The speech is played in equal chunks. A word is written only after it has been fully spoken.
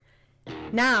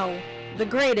Now, the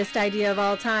greatest idea of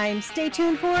all time. Stay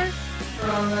tuned for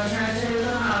From the Trenches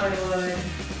of Hollywood.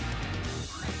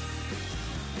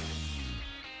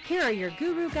 Here are your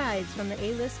guru guides from the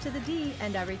A-list to the D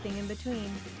and everything in between.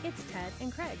 It's Ted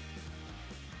and Craig.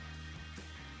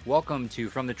 Welcome to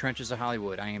From the Trenches of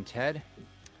Hollywood. I am Ted.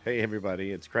 Hey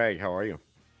everybody, it's Craig. How are you?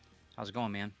 How's it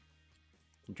going, man?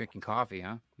 You drinking coffee,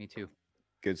 huh? Me too.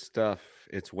 Good stuff.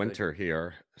 It's winter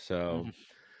here, so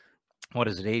What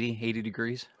is it, 80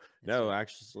 degrees? no,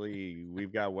 actually,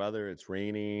 we've got weather. It's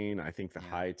raining. I think the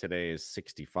high today is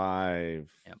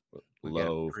 65. Yep.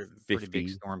 Low We've got a 50. pretty big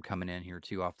storm coming in here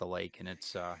too off the lake, and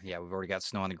it's we've already got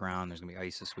snow on the ground. There's gonna be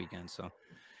ice this weekend, so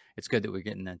it's good that we're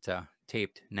getting that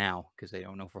taped now because they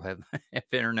don't know if we'll have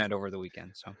internet over the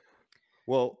weekend. So,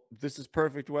 Well, this is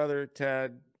perfect weather,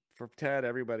 Ted. For Ted,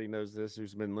 everybody knows this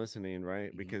who's been listening,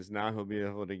 right? Because now he'll be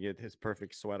able to get his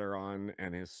perfect sweater on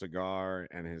and his cigar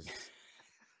and his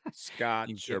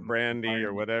scotch or brandy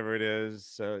or whatever it is.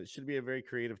 So it should be a very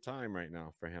creative time right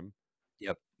now for him.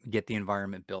 Yep, get the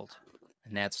environment built,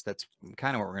 and that's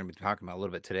kind of what we're going to be talking about a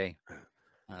little bit today,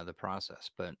 the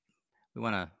process. But we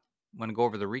want to go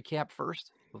over the recap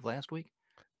first of last week.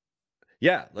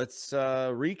 Yeah, let's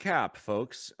recap,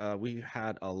 folks. We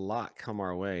had a lot come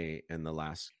our way in the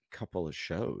last couple of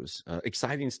shows.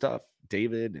 Exciting stuff.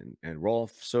 David and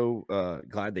Rolf, so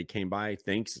glad they came by.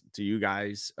 Thanks to you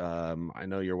guys. I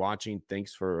know you're watching.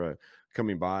 Thanks for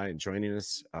coming by and joining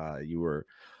us. You were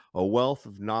a wealth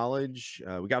of knowledge.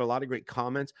 We got a lot of great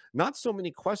comments, not so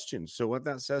many questions. So what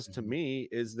that says to me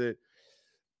is that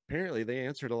apparently they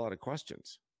answered a lot of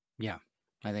questions. Yeah,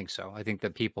 I think so. I think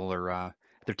that people are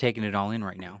they're taking it all in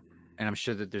right now, and I'm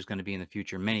sure that there's going to be in the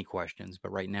future many questions.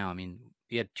 But right now, I mean,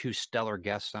 we had two stellar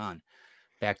guests on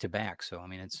back to back, so I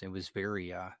mean, it was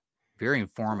very very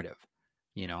informative.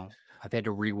 You know, I've had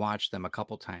to rewatch them a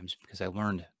couple times because I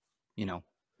learned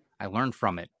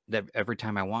from it that every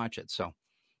time I watch it. So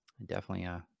definitely,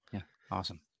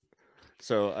 awesome.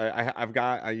 So I've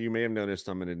got, you may have noticed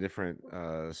I'm in a different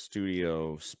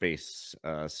studio space.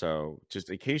 So just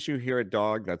in case you hear a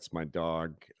dog, that's my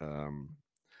dog.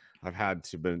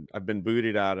 I've been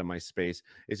booted out of my space.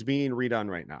 It's being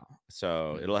redone right now.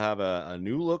 So it'll have a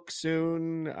new look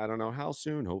soon. I don't know how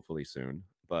soon, hopefully soon,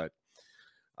 but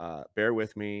bear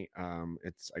with me.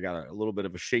 I got a little bit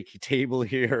of a shaky table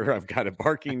here. I've got a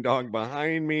barking dog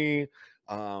behind me.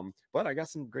 But I got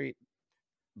some great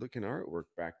looking artwork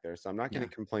back there, so I'm not going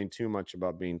to complain too much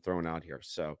about being thrown out here.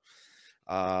 So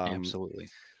Absolutely.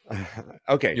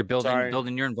 Okay, You're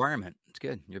building your environment. It's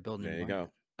good. You're building there your you environment.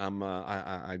 go.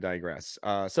 I digress.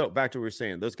 So back to what we were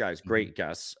saying, those guys, great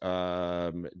guests.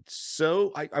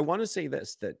 So I want to say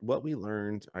this, that what we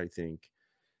learned, I think,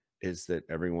 is that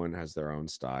everyone has their own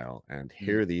style, and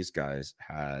here these guys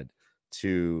had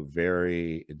two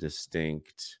very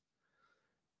distinct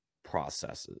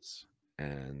processes,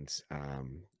 and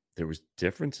there was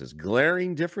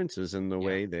glaring differences in the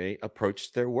way they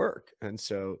approached their work. And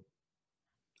so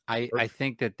I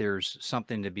think that there's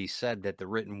something to be said that the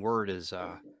written word is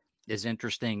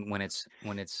interesting when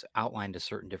it's outlined a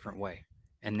certain different way,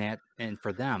 and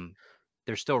for them,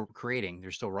 they're still creating,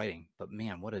 they're still writing, but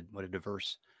man, what a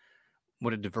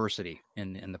diversity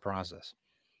in the process.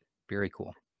 Very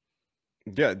cool.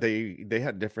 Yeah, they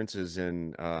had differences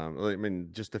in I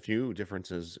mean, just a few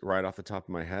differences right off the top of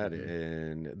my head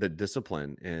in the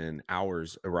discipline and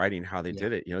hours of writing, how they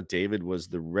did it. You know, David was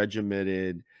the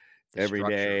regimented every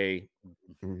day.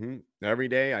 Every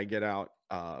day I get out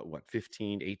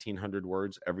 1,500-1,800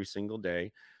 words every single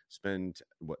day, spend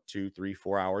 2, 3,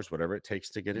 4 hours, whatever it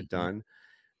takes to get it done.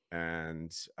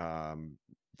 And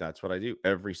that's what I do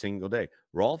every single day.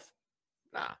 Rolf,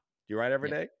 do you write every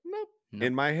day? Nope.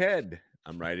 In my head.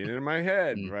 I'm writing in my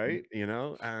head, right? You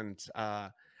know, and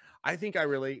I think I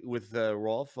relate with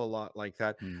Rolf a lot like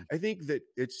that. I think that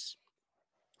it's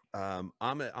I'm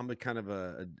a kind of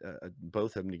a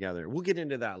both of them together. We'll get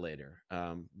into that later.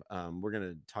 We're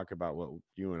gonna talk about what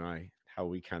you and I, how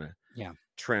we kind of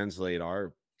translate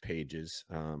our pages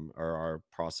or our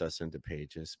process into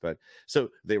pages. But so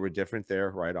they were different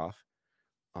there right off.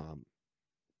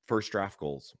 First draft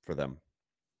goals for them,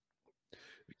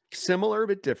 similar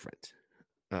but different.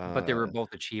 But they were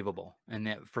both achievable, and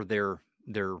that for their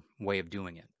way of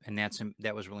doing it, and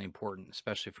that was really important,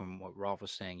 especially from what Rolf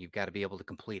was saying. You've got to be able to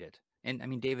complete it, and I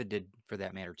mean David did for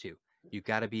that matter too. You've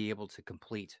got to be able to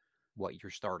complete what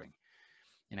you're starting,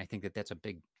 and I think that that's a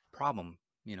big problem.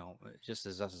 You know, just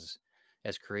as us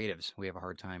as creatives, we have a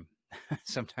hard time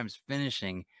sometimes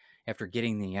finishing after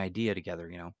getting the idea together.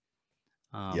 You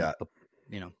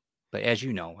know, but as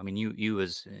you know, I mean, you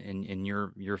as in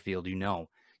your field, you know.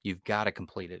 You've got to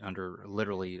complete it under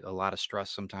literally a lot of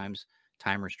stress sometimes,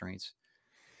 time restraints.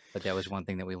 But that was one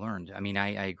thing that we learned. I mean, I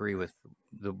agree with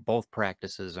both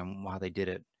practices on how they did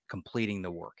it, completing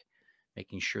the work,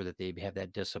 making sure that they have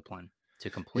that discipline to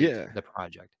complete Yeah. the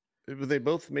project. They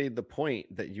both made the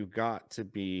point that you got to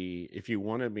be, if you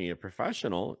want to be a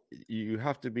professional, you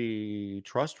have to be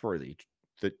trustworthy,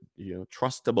 that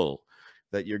trustable,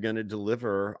 that you're going to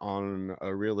deliver on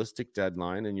a realistic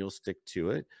deadline and you'll stick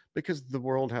to it, because the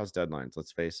world has deadlines.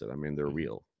 Let's face it. I mean, they're Mhm.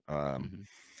 real. Mhm.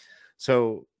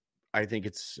 So I think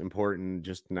it's important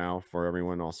just now for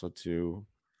everyone also to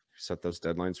set those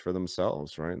deadlines for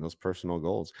themselves, right? And those personal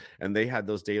goals. And they had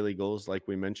those daily goals, like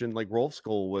we mentioned. Like Rolf's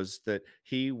goal was that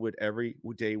he would, every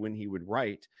day when he would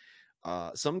write,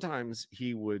 sometimes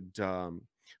he would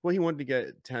well, he wanted to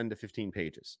get 10 to 15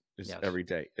 pages is Yes. every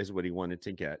day is what he wanted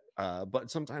to get. But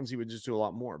sometimes he would just do a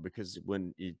lot more, because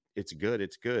when it's good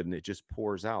and it just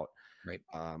pours out. Right.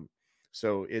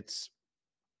 So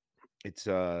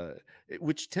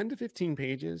which 10 to 15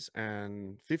 pages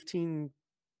and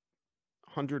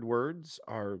 1,500 words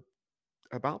are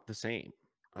about the same,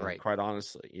 Right. quite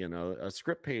honestly. A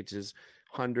script page is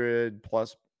 100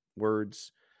 plus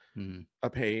words Mhm. a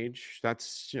page.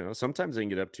 That's, sometimes they can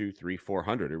get up to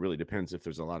 300-400. It really depends if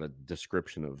there's a lot of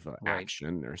description of Right.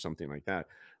 action or something like that.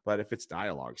 But if it's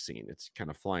dialogue scene, it's kind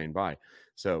of flying by.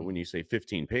 So when Mhm. you say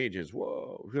 15 pages,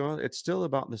 whoa, it's still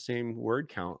about the same word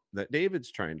count that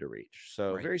David's trying to reach.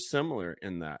 So Right. very similar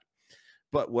in that.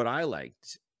 But what I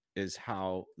liked is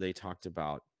how they talked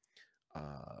about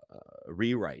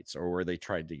rewrites, or where they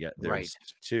tried to get Right. theirs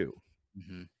too.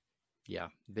 Mhm. Yeah,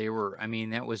 they were. I mean,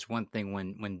 that was one thing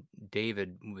when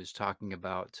David was talking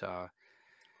about.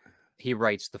 He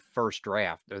writes the first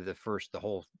draft or the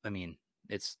whole. I mean,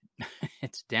 it's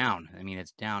it's down. I mean,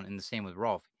 it's down, and the same with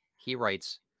Rolf. He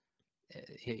writes.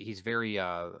 He's very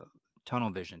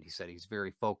tunnel vision. He said he's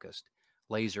very focused,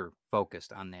 laser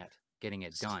focused on that, getting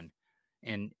it done,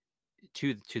 and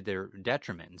to their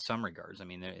detriment in some regards. I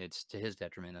mean, it's to his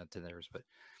detriment, not to theirs, but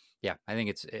yeah, I think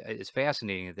it's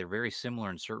fascinating that they're very similar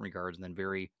in certain regards and then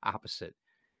very opposite.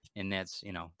 And that's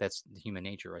human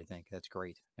nature. I think that's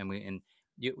great. And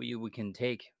we can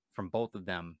take from both of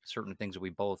them certain things that we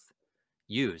both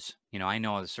use. I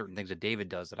know there's certain things that David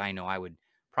does that I know I would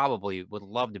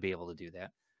love to be able to do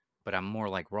that, but I'm more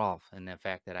like Rolf in the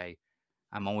fact that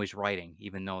I'm always writing,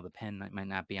 even though the pen might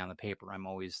not be on the paper. I'm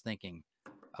always thinking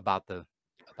about the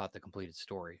completed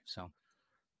story. So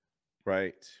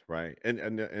Right, right. And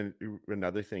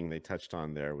another thing they touched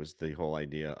on there was the whole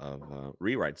idea of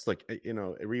rewrites. Like,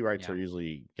 rewrites yeah, are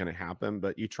usually going to happen,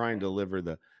 but you try and deliver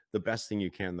the best thing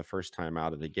you can the first time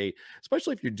out of the gate,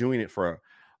 especially if you're doing it for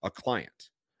a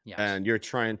client yes, and you're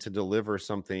trying to deliver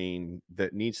something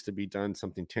that needs to be done,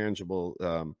 something tangible.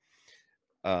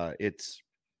 It's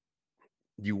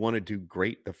You want to do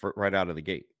great right out of the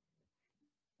gate.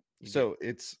 you do. So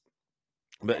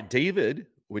but David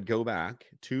would go back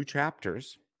 2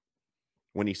 chapters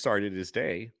when he started his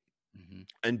day Hmm.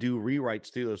 and do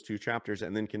rewrites through those 2 chapters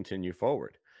and then continue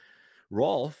forward.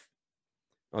 Rolf,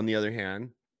 on the other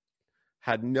hand,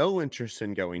 had no interest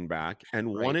in going back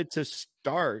and Right. wanted to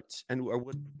start or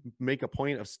would make a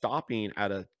point of stopping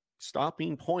at a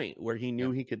stopping point where he knew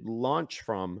Yep. he could launch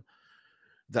from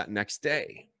that next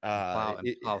day.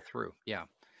 And plow through. Yeah.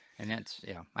 And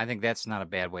I think that's not a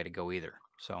bad way to go either.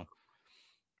 So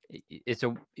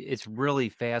it's really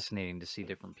fascinating to see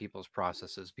different people's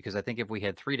processes, because I think if we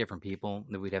had three different people,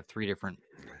 then we'd have three different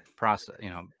process,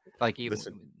 like even,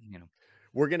 Listen, you know,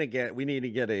 we need to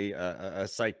get a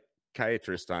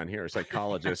psychiatrist on here, a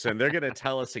psychologist, and they're going to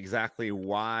tell us exactly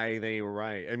why they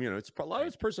write. I mean, it's a lot of right.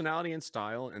 it's personality and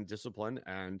style and discipline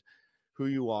and who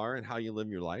you are and how you live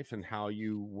your life and how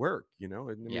you work. And I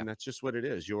Yeah. mean, that's just what it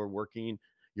is. Your work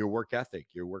ethic,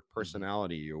 your work Hmm.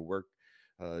 personality, your work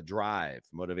drive,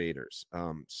 motivators.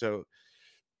 So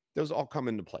those all come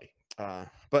into play.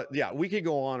 But yeah, we could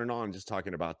go on and on just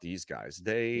talking about these guys.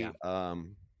 Yeah.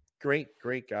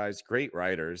 Great guys, great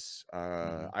writers.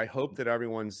 Hmm. I hope that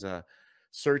everyone's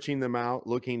searching them out,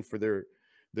 looking for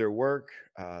their work.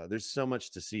 There's so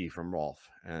much to see from Rolf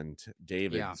and Yeah.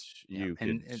 David's. Yeah. You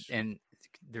could And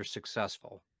they're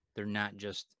successful. They're not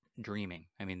just dreaming.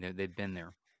 I mean, they've been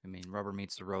there. I mean, rubber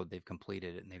meets the road. They've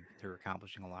completed it, and they're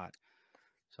accomplishing a lot.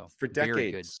 So for very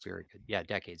good, decades. very good. Yeah,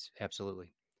 decades,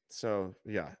 absolutely. So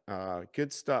yeah,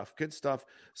 good stuff. Good stuff.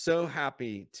 So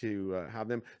happy to have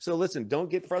them. So listen, don't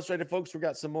get frustrated, folks. We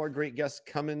got some more great guests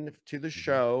coming to the Hmm.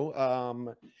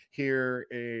 show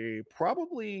here,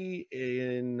 probably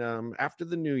in after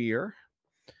the new year.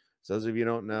 So those of you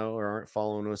who don't know or aren't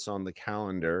following us on the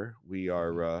calendar, we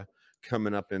are Hmm.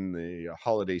 coming up in the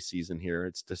holiday season here.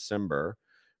 It's December.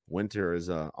 Winter is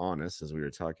on us, as we were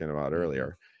talking about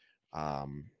earlier.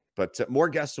 But more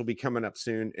guests will be coming up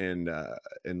soon in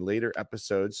later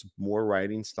episodes, more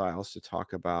writing styles to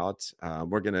talk about.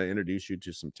 We're going to introduce you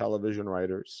to some television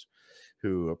writers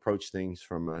who approach things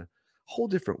from a whole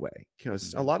different way,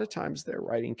 because a lot of times they're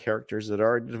writing characters that are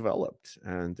already developed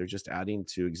and they're just adding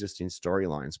to existing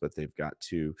storylines, but they've got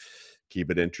to keep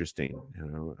it interesting,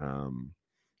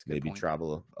 maybe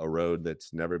travel a road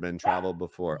that's never been traveled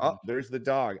before. Oh, there's the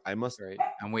dog. Right.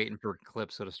 I'm waiting for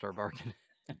Calypso to start barking,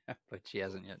 but she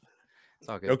hasn't yet. It's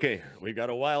all good. Okay, we got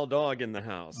a wild dog in the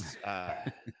house.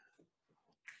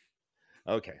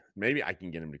 Okay, maybe I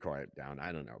can get him to quiet down.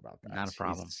 I don't know about that. Not a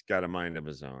problem. He's got a mind of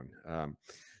his own.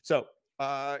 So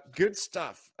good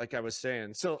stuff, like I was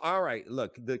saying. So, all right,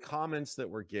 look, the comments that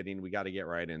we're getting, we got to get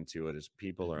right into it, as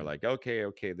people are like,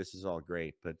 okay, this is all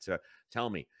great, but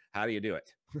tell me, how do you do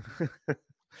it?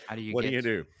 How do you what do you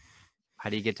do?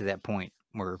 How do you get to that point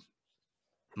where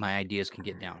my ideas can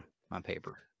get down on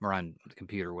paper or on the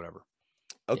computer or whatever?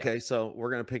 Okay, so we're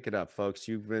going to pick it up, folks.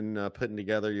 You've been putting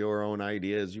together your own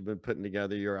ideas. You've been putting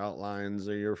together your outlines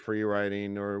or your free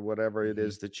writing or whatever it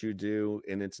is that you do,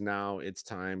 and it's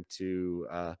time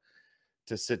to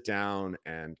sit down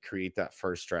and create that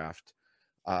first draft.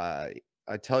 I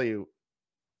tell you,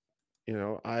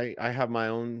 I have my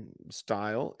own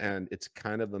style, and it's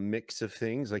kind of a mix of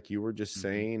things, like you were just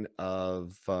saying,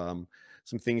 of some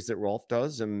things that Rolf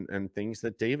does and things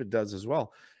that David does as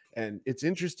well. And it's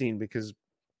interesting because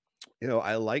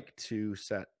I like to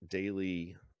set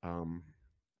daily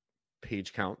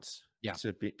page counts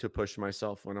to push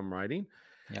myself when I'm writing.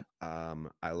 Yep.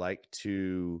 I like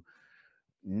to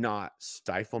not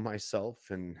stifle myself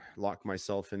and lock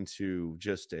myself into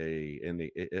just a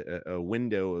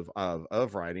window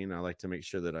of writing. I like to make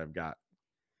sure that I've got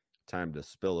time to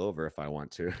spill over if I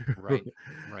want to. Right.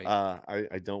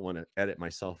 I don't want to edit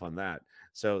myself on that.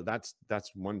 So that's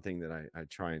one thing that I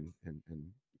try and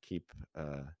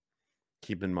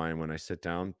keep in mind when I sit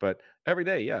down. But every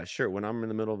day, yeah, sure, when I'm in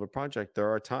the middle of a project, there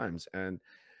are times, and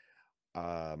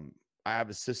I have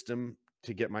a system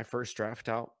to get my first draft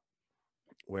out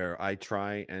where I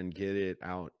try and get it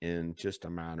out in just a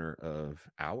matter of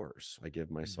hours. I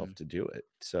give myself to do it.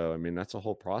 So, I mean, that's a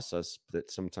whole process that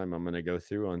sometime I'm going to go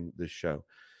through on this show,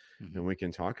 and we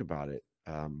can talk about it.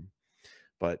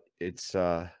 But it's,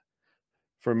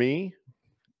 for me,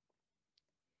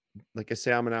 like I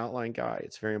say, I'm an outline guy.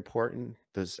 It's very important.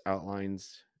 Those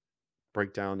outlines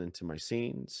break down into my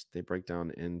scenes. They break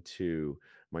down into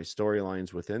my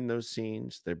storylines within those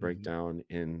scenes. They break down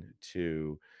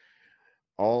into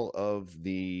all of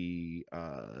the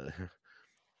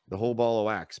whole ball of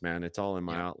wax, man. It's all in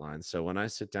my outline. So when I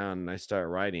sit down and I start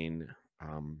writing,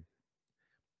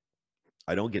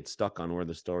 I don't get stuck on where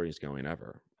the story is going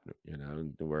ever.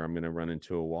 Where I'm going to run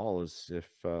into a wall is if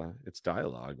it's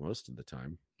dialogue most of the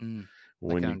time.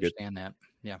 When you understand that,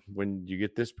 when you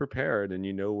get this prepared and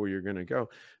you know where you're going to go,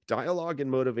 dialogue and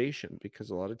motivation,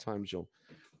 because a lot of times you'll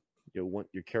want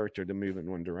your character to move in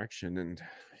one direction, and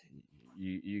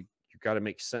you got to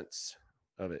make sense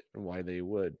of it and why they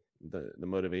would. The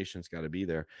motivation's got to be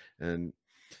there, and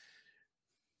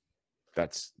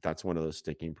that's one of those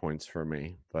sticking points for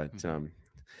me. But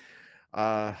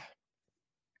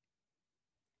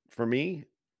for me,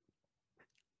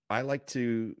 I like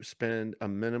to spend a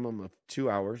minimum of 2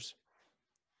 hours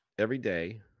every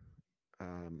day.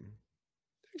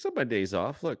 Except my days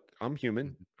off. Look, I'm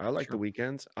human. I like the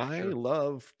weekends. I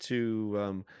like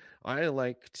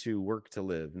to work to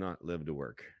live, not live to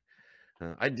work.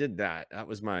 I did that. That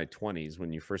was my 20s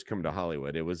when you first come to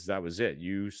Hollywood. That was it.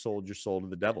 You sold your soul to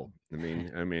the devil. I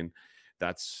mean,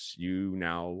 that's, you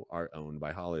now are owned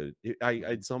by Hollywood.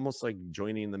 It's almost like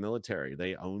joining the military.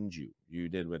 They owned you. You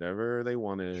did whatever they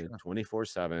wanted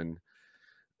 24/7,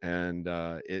 and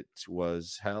it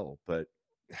was hell. But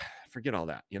forget all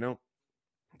that.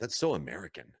 That's so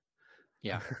American.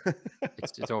 Yeah,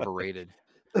 it's overrated.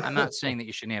 I'm not saying that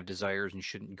you shouldn't have desires and you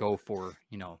shouldn't go for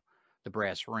the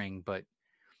brass ring, but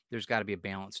there's got to be a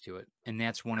balance to it, and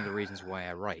that's one of the reasons why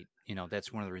I write.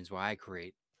 That's one of the reasons why I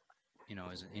create.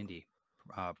 As an indie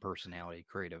personality,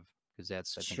 creative, because I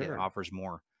think it offers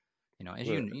more. As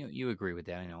you agree with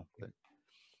that, I know, but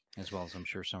as well as I'm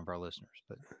sure some of our listeners.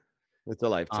 But it's a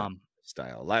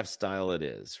lifestyle it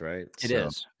is, right? It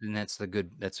is, and that's a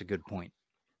good point.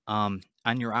 On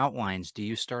your outlines, do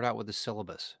you start out with a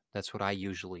syllabus? That's what I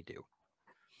usually do.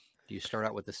 Do you start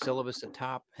out with the syllabus at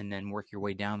top and then work your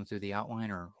way down through the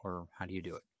outline, or how do you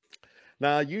do it?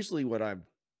 Now, usually what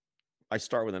I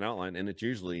start with an outline, and it's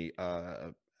usually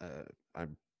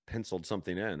I'm penciled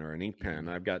something in or an ink pen.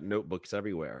 Mhm. I've got notebooks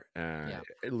everywhere, Yeah.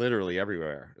 literally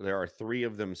everywhere. There are 3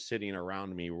 of them sitting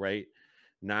around me right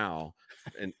now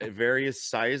in various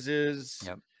sizes,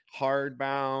 Yep.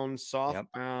 hardbound, soft Yep.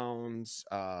 bounds.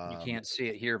 You can't see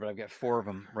it here, but I've got 4 of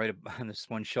them on this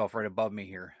one shelf right above me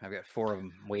here. I've got 4 of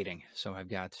them waiting. So I've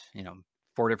got,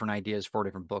 4 different ideas, 4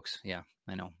 different books. Yeah,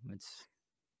 I know.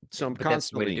 So I'm But that's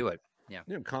the way to constantly, do it. Yeah.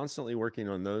 constantly working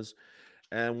on those.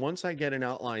 And once I get an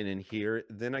outline in here,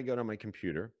 then I go to my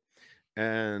computer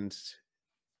and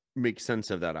make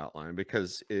sense of that outline,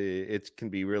 because it can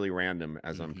be really random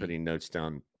as I'm Mhm. putting notes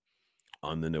down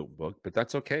on the notebook, but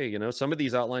that's okay. Some of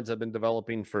these outlines I've been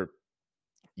developing for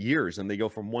years, and they go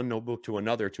from one notebook to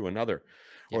another to another.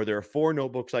 Yep. Or there are 4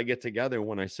 notebooks I get together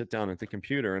when I sit down at the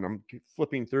computer and I'm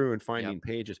flipping through and Yep. finding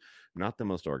pages. I'm not the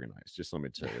most organized, just let me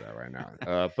tell you that right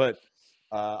now. But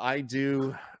I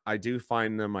do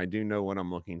find them. I do know what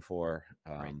I'm looking for.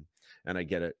 Right. And I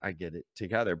get it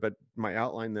together. But my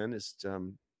outline then is,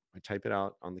 I type it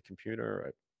out on the computer.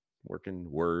 I work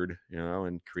in Word,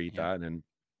 and create Yep. that, and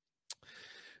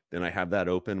then I have that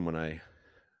open when I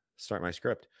start my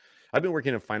script. I've been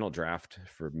working in Final Draft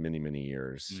for many, many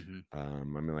years. Mhm.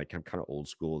 I'm kind of old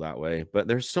school that way, but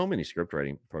there's so many script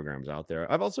writing programs out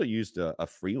there. I've also used a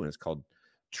free one. It's called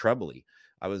Trebly.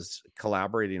 I was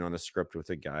collaborating on a script with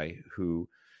a guy who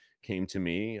came to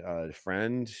me, a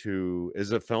friend who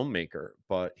is a filmmaker,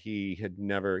 but he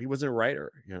wasn't a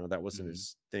writer. That wasn't Mhm.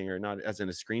 his thing, or not as in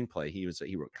a screenplay.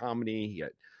 He wrote comedy.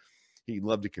 He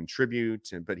loved to contribute,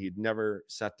 but he'd never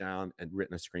sat down and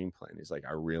written a screenplay. And he's like,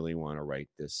 I really want to write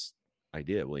this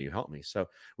idea. Will you help me? So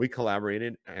we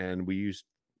collaborated and we used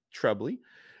Trebly.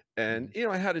 And Mhm. it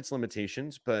had its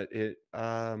limitations, but it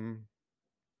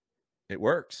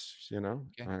works,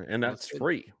 Okay. and Well, that's that's good.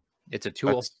 free. It's a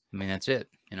tool. That's I mean, that's it,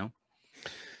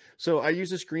 So I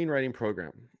use a screenwriting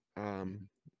program, Mhm.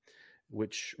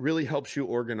 which really helps you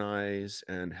organize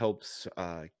and helps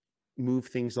move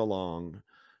things along.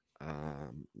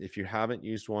 If you haven't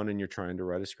used one and you're trying to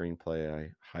write a screenplay,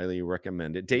 I highly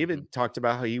recommend it. Mhm. David talked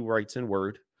about how he writes in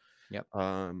Word. Yep.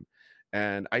 Um,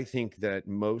 and I think that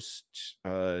most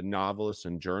novelists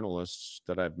and journalists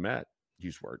that I've met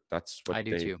use Word. That's what I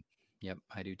do they too. Yep,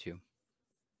 I do too.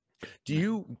 do. Yeah.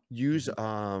 You use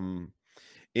Mhm.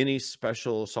 any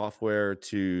special software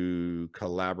to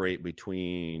collaborate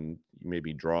between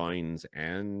maybe drawings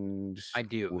and I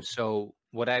do. So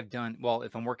what I've done, well,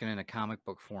 if I'm working in a comic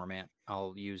book format,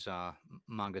 I'll use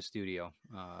Manga Studio.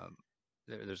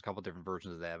 There's a couple different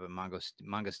versions of that, but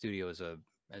Manga Studio is a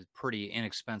pretty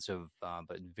inexpensive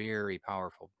but very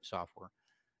powerful software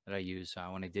that I use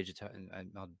when I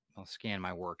digitize. I'll scan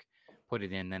my work, put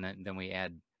it in, then we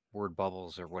add word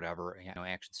bubbles or whatever,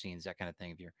 action scenes, that kind of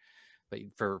thing. But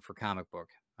for comic book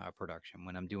production,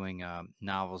 when I'm doing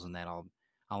novels and that,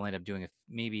 I'll end up doing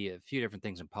maybe a few different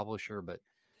things in Publisher, but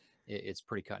it's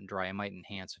pretty cut and dry. I might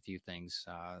enhance a few things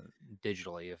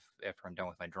digitally if after I'm done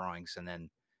with my drawings, and then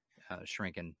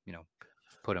shrink and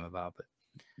put them about. But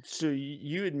So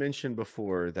you had mentioned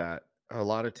before that a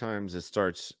lot of times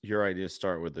your ideas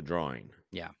start with the drawing.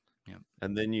 yeah, yeah.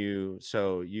 And then you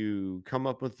come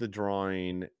up with the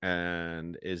drawing,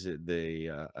 and is it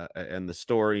and the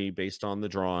story based on the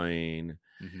drawing,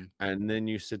 hmm and then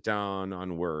you sit down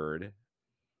on Word.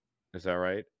 Is that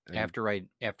right? And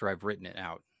After I've written it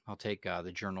out, I'll take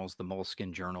the journals, the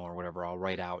Moleskin journal or whatever. I'll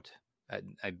write out.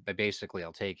 I basically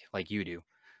I'll take like you do.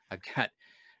 I've got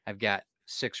I've got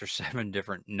 6 or 7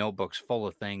 different notebooks full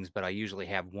of things, but I usually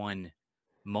have one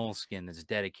Moleskin that's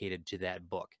dedicated to that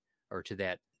book or to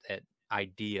that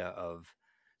idea of,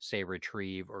 say,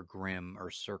 Retrieve or Grimm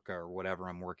or Circa or whatever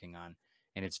I'm working on,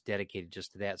 and it's dedicated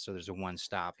just to that. So there's a one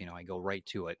stop. I go right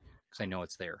to it because I know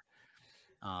it's there.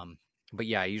 Um, but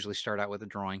yeah, I usually start out with a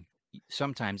drawing.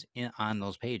 Sometimes on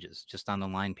those pages, just on the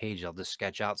line page, I'll just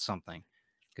sketch out something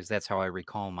because that's how I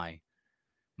recall my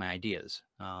ideas.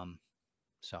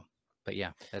 So, but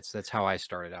yeah, that's how I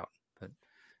started out. But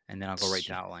and then I'll go right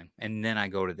to outline, and then I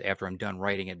go to after I'm done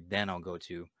writing it, then I'll go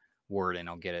to Word and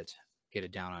I'll get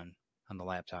it down on the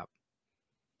laptop.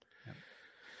 Yep.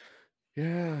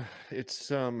 yeah, it's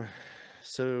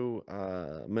so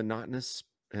monotonous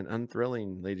and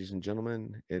unthrilling, ladies and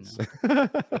gentlemen. It's No,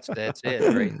 that's it,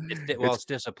 right? Well, it's it's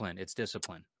discipline. It's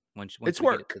discipline. Once it's we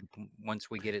get it work. once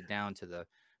we get it down to the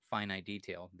finite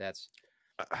detail, that's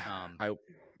um I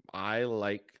I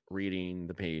like reading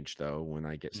the page though when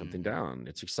I get something mhm, down.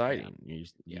 It's yeah, exciting. You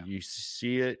yeah. you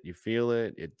see it, you feel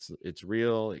it. It's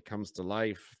real. It comes to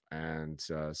life, and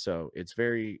so it's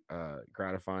very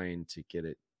gratifying to get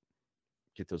it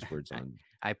get those words on.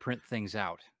 I print things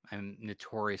out. I'm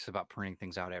notorious about printing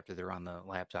things out after they're on the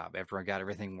laptop. After I got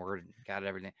everything worded, got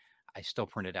everything, I still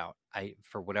print it out.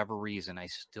 For whatever reason, I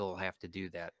still have to do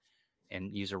that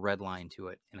and use a red line to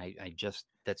it. And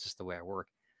that's just the way I work.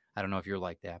 I don't know if you're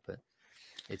like that, but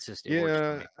it's just, it works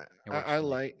for me. It works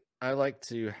for me. I like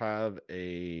to have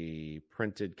a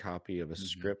printed copy of a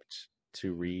script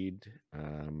to read.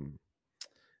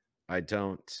 I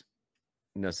don't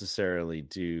necessarily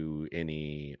do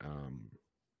any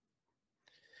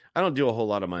I don't do a whole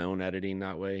lot of my own editing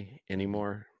that way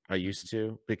anymore. I used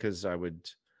to, because I would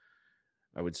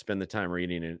spend the time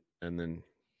reading it and then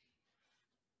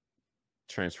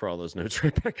transfer all those notes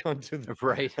right back onto the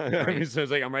right. I mean, so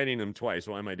it's like I'm writing them twice.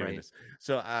 Why am I doing this?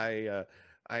 So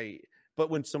but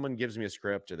when someone gives me a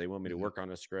script or they want me to work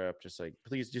on a script, just like,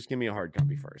 please just give me a hard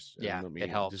copy first. Yeah, it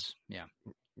helps.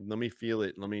 Let me feel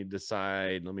it. Let me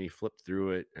decide. Let me flip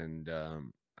through it. And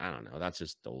I don't know. That's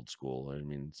just old school. I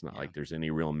mean, it's not like there's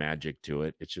any real magic to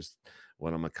it. It's just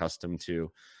what I'm accustomed to.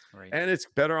 Right. And it's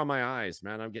better on my eyes,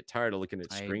 man. I get tired of looking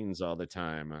at screens all the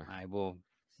time.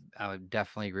 I would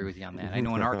definitely agree with you on that. I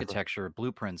know in architecture,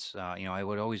 blueprints, I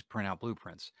would always print out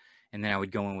blueprints, and then I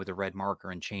would go in with a red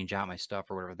marker and change out my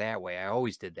stuff or whatever that way. I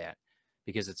always did that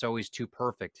because it's always too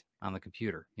perfect on the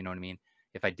computer. You know what I mean?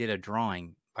 If I did a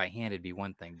drawing by hand, it'd be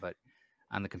one thing, but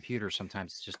on the computer,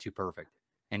 sometimes it's just too perfect.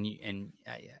 And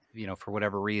for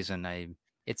whatever reason,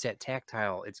 it's that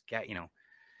tactile. It's got, you know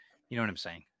what I'm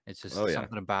saying? It's just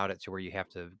something about it to where you have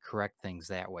to correct things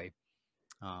that way.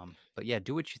 But yeah,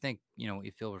 do what you think,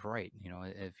 you feel is right.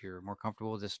 If you're more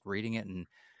comfortable just reading it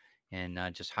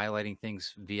and just highlighting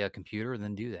things via computer,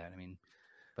 then do that. I mean,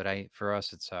 but for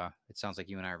us, it sounds like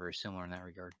you and I are very similar in that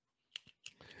regard.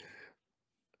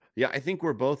 Yeah, I think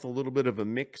we're both a little bit of a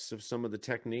mix of some of the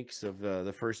techniques of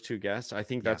the first two guests. I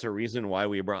think that's a reason why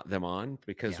we brought them on,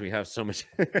 because we have so much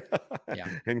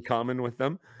in common with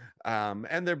them.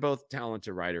 And they're both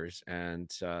talented writers and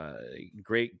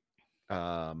great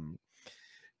role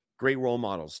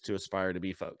models to aspire to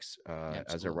be, folks,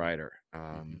 as a writer.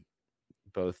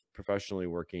 Both professionally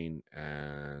working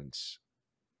and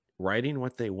writing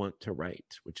what they want to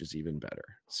write, which is even better.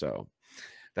 So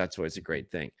that's always a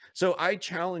great thing. So I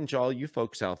challenge all you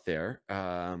folks out there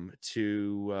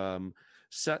to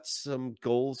set some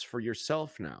goals for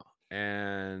yourself now.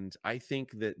 And I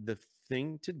think that the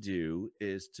thing to do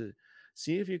is to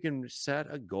see if you can set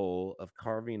a goal of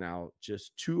carving out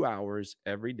just 2 hours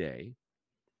every day,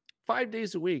 5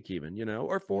 days a week, even,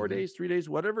 or 4 days, 3 days,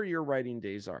 whatever your writing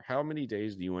days are. How many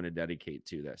days do you want to dedicate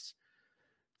to this?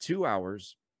 2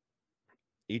 hours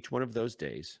each one of those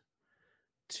days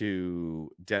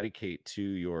to dedicate to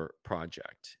your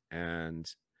project,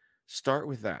 and start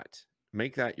with that.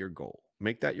 Make that your goal.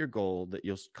 Make that your goal, that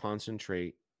you'll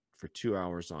concentrate for 2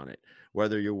 hours on it,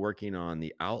 whether you're working on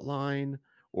the outline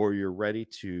or you're ready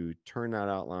to turn that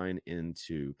outline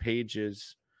into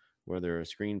pages, whether a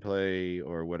screenplay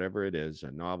or whatever it is,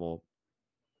 a novel.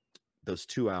 Those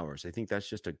 2 hours, I think that's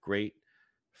just a great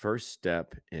first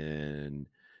step in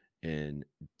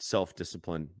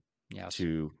self-discipline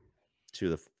to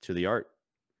the art,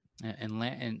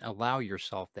 and allow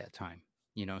yourself that time.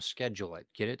 Schedule it.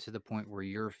 Get it to the point where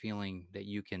you're feeling that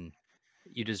you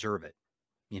deserve it.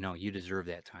 You deserve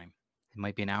that time. It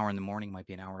might be an hour in the morning, might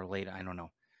be an hour late. I don't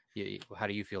know. How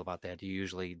do you feel about that? Do you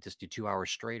usually just do 2 hours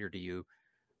straight, or do you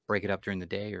break it up during the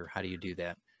day, or how do you do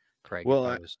that, Craig? Well,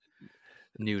 I was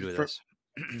new to this.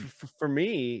 For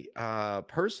me,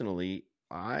 personally,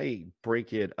 I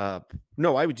break it up.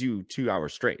 No, I would do 2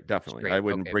 hours straight. Definitely. I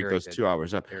wouldn't break those 2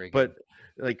 hours up. But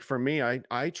like for me,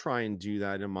 I try and do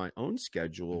that in my own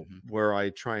schedule, where I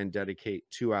try and dedicate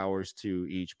 2 hours to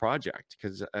each project,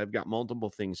 because I've got multiple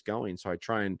things going. So I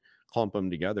try and clump them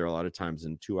together a lot of times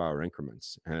in 2 hour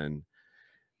increments. And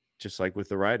just like with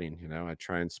the writing, I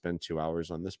try and spend 2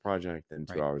 hours on this project, then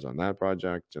 2 hours on that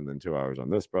project, and then 2 hours on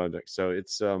this project. So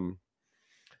it's only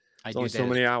so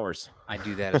many hours. I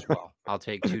do that as well. I'll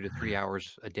take 2 to 3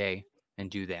 hours a day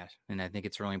and do that. And I think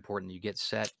it's really important that you get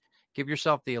set. Give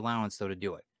yourself the allowance, though, to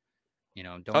do it.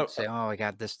 Don't say, oh, I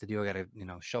got this to do. I got to,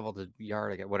 shovel the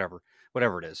yard. I got whatever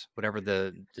it is, whatever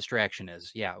the distraction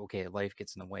is. Yeah. Okay. Life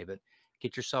gets in the way, but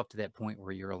get yourself to that point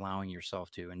where you're allowing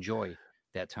yourself to enjoy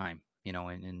that time,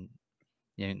 and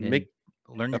make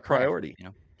learn a priority.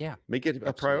 Yeah. Make it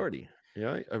a priority.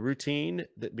 A routine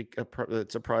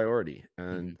that's a priority,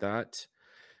 and that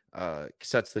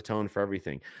sets the tone for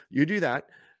everything. You do that,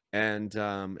 and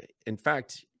in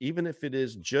fact, even if it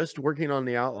is just working on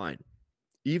the outline,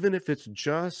 even if it's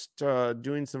just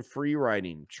doing some free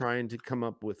writing, trying to come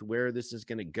up with where this is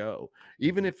going to go,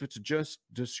 even if it's just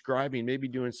describing, maybe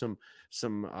doing some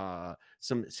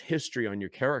history on your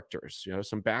characters, you know,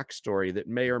 some backstory that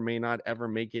may or may not ever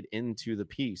make it into the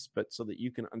piece, but so that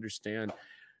you can understand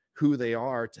who they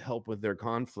are to help with their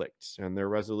conflicts and their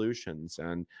resolutions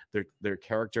and their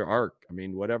character arc. I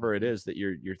mean, whatever it is that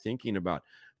you're thinking about,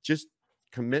 just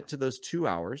commit to those 2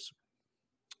 hours.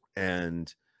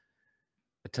 And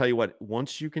I tell you what,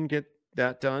 once you can get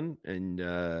that done, and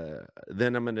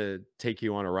then I'm going to take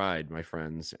you on a ride, my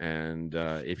friends. And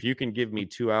if you can give me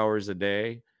 2 hours a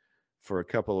day for a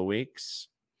couple of weeks,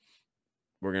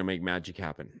 we're going to make magic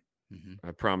happen.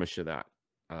 I promise you that.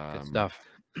 Good stuff.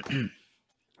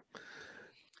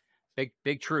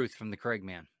 Big truth from the Craig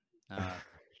man.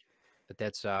 But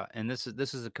that's and this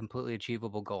is a completely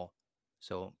achievable goal.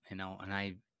 So, you know, and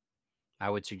I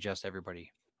would suggest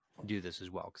everybody do this as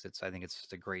well, because I think it's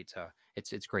just a great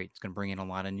it's great. It's going to bring in a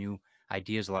lot of new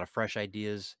ideas, a lot of fresh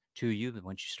ideas to you. But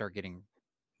once you start getting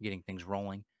things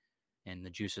rolling and the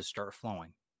juices start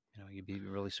flowing, you know, you'd be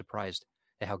really surprised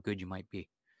at how good you might be.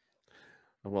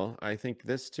 Well, I think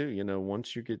this too, you know,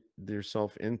 once you get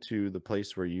yourself into the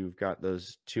place where you've got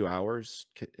those 2 hours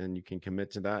and you can commit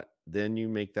to that, then you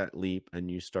make that leap and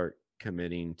you start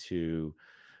committing to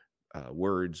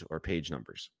words or page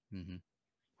numbers.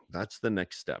 That's the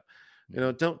next step. You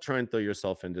know, don't try and throw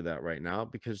yourself into that right now,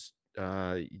 because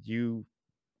I mean,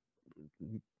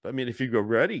 if you're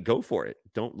ready, go for it.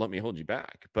 Don't let me hold you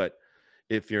back. But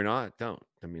if you're not, don't.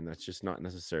 I mean, that's just not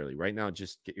necessarily right now.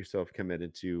 Just get yourself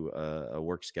committed to a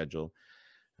work schedule,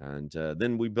 and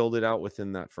then we build it out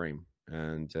within that frame.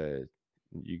 And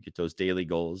you get those daily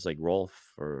goals, like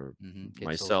Rolf or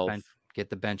myself. Get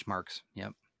the benchmarks.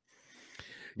 Yep.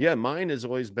 Yeah, mine has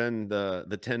always been the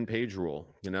 10-page rule.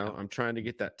 You know, I'm trying to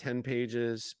get that 10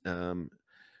 pages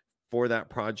for that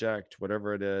project,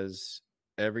 whatever it is,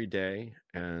 every day.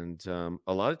 And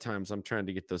a lot of times I'm trying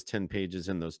to get those 10 pages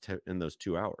in those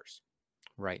 2 hours.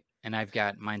 Right. And I've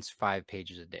got mine's 5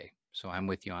 pages a day. So I'm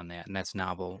with you on that. And that's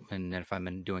novel. And then if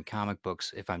I'm doing comic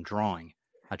books, if I'm drawing,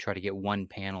 I try to get one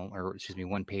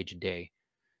page a day.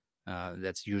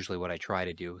 That's usually what I try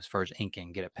to do as far as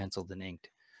inking, get it penciled and inked,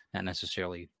 not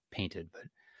necessarily painted, but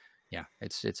yeah,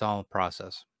 it's all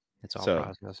process. It's all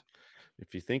process.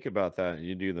 If you think about that and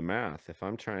you do the math, if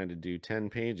I'm trying to do 10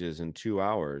 pages in 2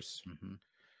 hours,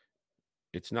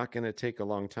 it's not going to take a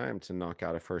long time to knock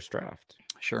out a first draft.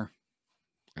 Sure.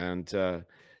 And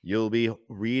you'll be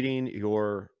reading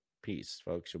your piece,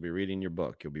 folks. You'll be reading your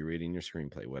book. You'll be reading your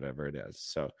screenplay, whatever it is.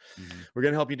 So we're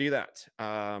going to help you do that.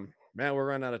 Man, we're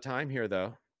running out of time here,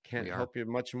 though. Can't help you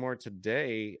much more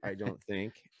today, I don't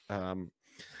think.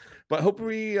 But hope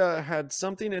we had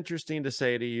something interesting to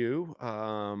say to you.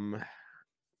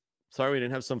 Sorry we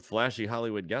didn't have some flashy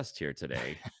Hollywood guest here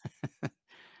today.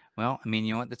 Well, I mean,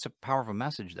 you know what? That's a powerful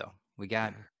message, though.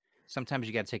 Sometimes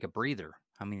you got to take a breather.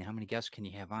 I mean, how many guests can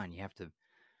you have on? You have to,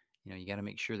 you know, you got to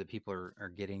make sure that people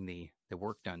are getting the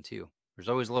work done too. There's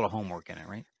always a little homework in it,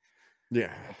 right?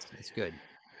 Yeah. It's good.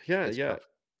 Yeah, good stuff.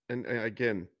 And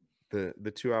again,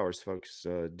 the 2 hours, folks,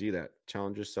 do that.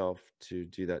 Challenge yourself to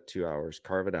do that 2 hours,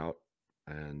 carve it out,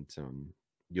 and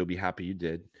you'll be happy you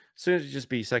did. As soon as it just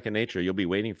be second nature, you'll be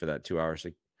waiting for that 2 hours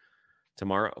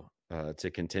tomorrow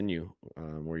to continue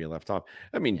where you left off.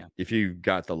 I mean, if you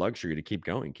got the luxury to keep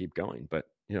going. But,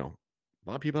 you know, a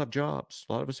lot of people have jobs.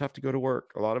 A lot of us have to go to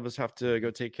work. A lot of us have to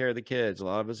go take care of the kids. A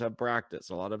lot of us have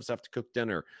practice. A lot of us have to cook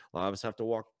dinner. A lot of us have to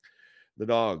walk the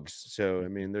dogs. So, I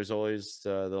mean, there's always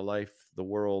the life, the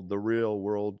world, the real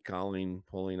world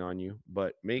pulling on you.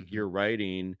 But make your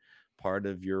writing part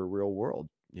of your real world.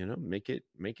 You know, make it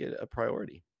a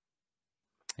priority.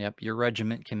 Yep, your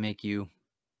regiment can make you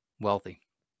wealthy.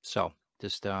 So,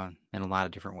 just in a lot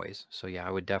of different ways. So, yeah,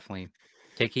 I would definitely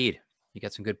take heed. You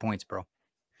got some good points, bro.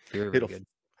 Very good.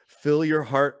 Fill your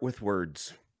heart with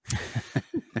words.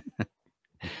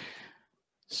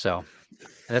 So,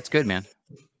 that's good, man.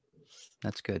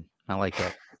 That's good. I like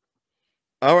that.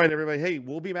 All right, everybody. Hey,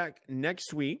 we'll be back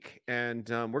next week, and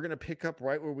we're going to pick up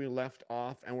right where we left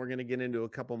off, and we're going to get into a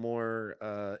couple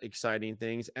more exciting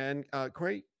things. And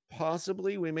quite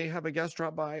possibly, we may have a guest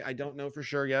drop by. I don't know for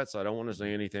sure yet, so I don't want to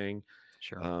say anything.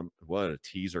 Sure. What a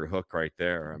teaser hook right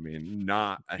there. I mean,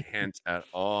 not a hint at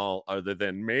all, other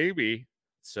than maybe.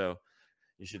 So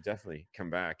you should definitely come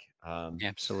back.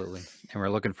 Absolutely. And we're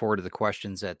looking forward to the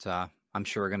questions that I'm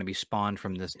sure are going to be spawned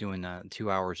from this, doing 2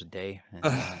 hours a day. And,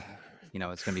 you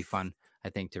know, it's going to be fun, I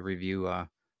think, to review.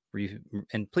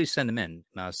 And please send them in.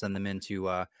 Send them in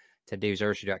to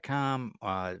davesarchery.com,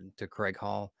 to Craig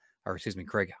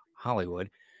Hollywood.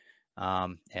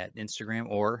 at Instagram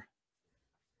or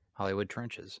Hollywood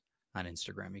Trenches on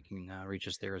Instagram. You can reach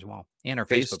us there as well, and our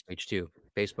Facebook page too.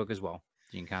 Facebook as well.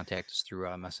 You can contact us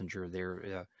through Messenger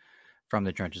there from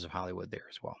the Trenches of Hollywood there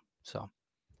as well. So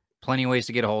plenty of ways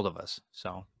to get a hold of us.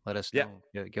 So let us know.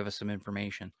 Give us some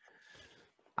information.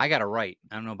 I got to write.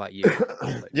 I don't know about you.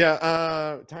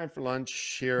 Yeah. Time for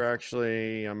lunch here.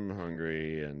 Actually, I'm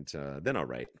hungry, and then I'll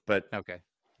write. But okay.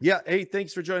 Yeah. Hey,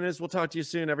 thanks for joining us. We'll talk to you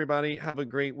soon, everybody. Have a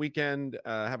great weekend.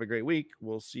 Have a great week.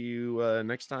 We'll see you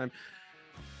next time.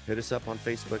 Hit us up on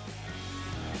Facebook.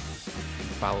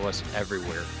 Follow us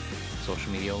everywhere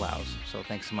social media allows. So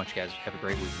thanks so much, guys. Have a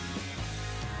great week.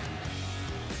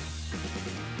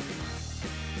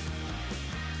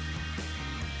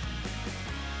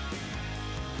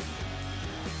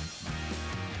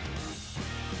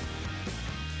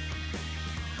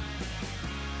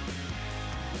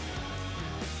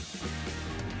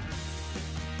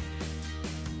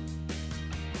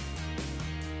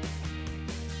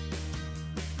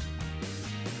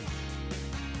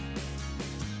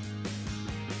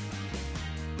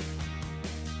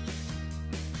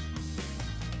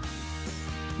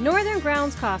 Northern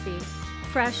Grounds Coffee.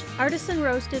 Fresh, artisan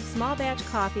roasted, small batch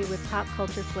coffee with pop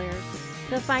culture flair.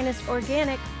 The finest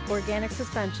organic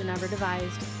suspension ever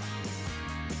devised.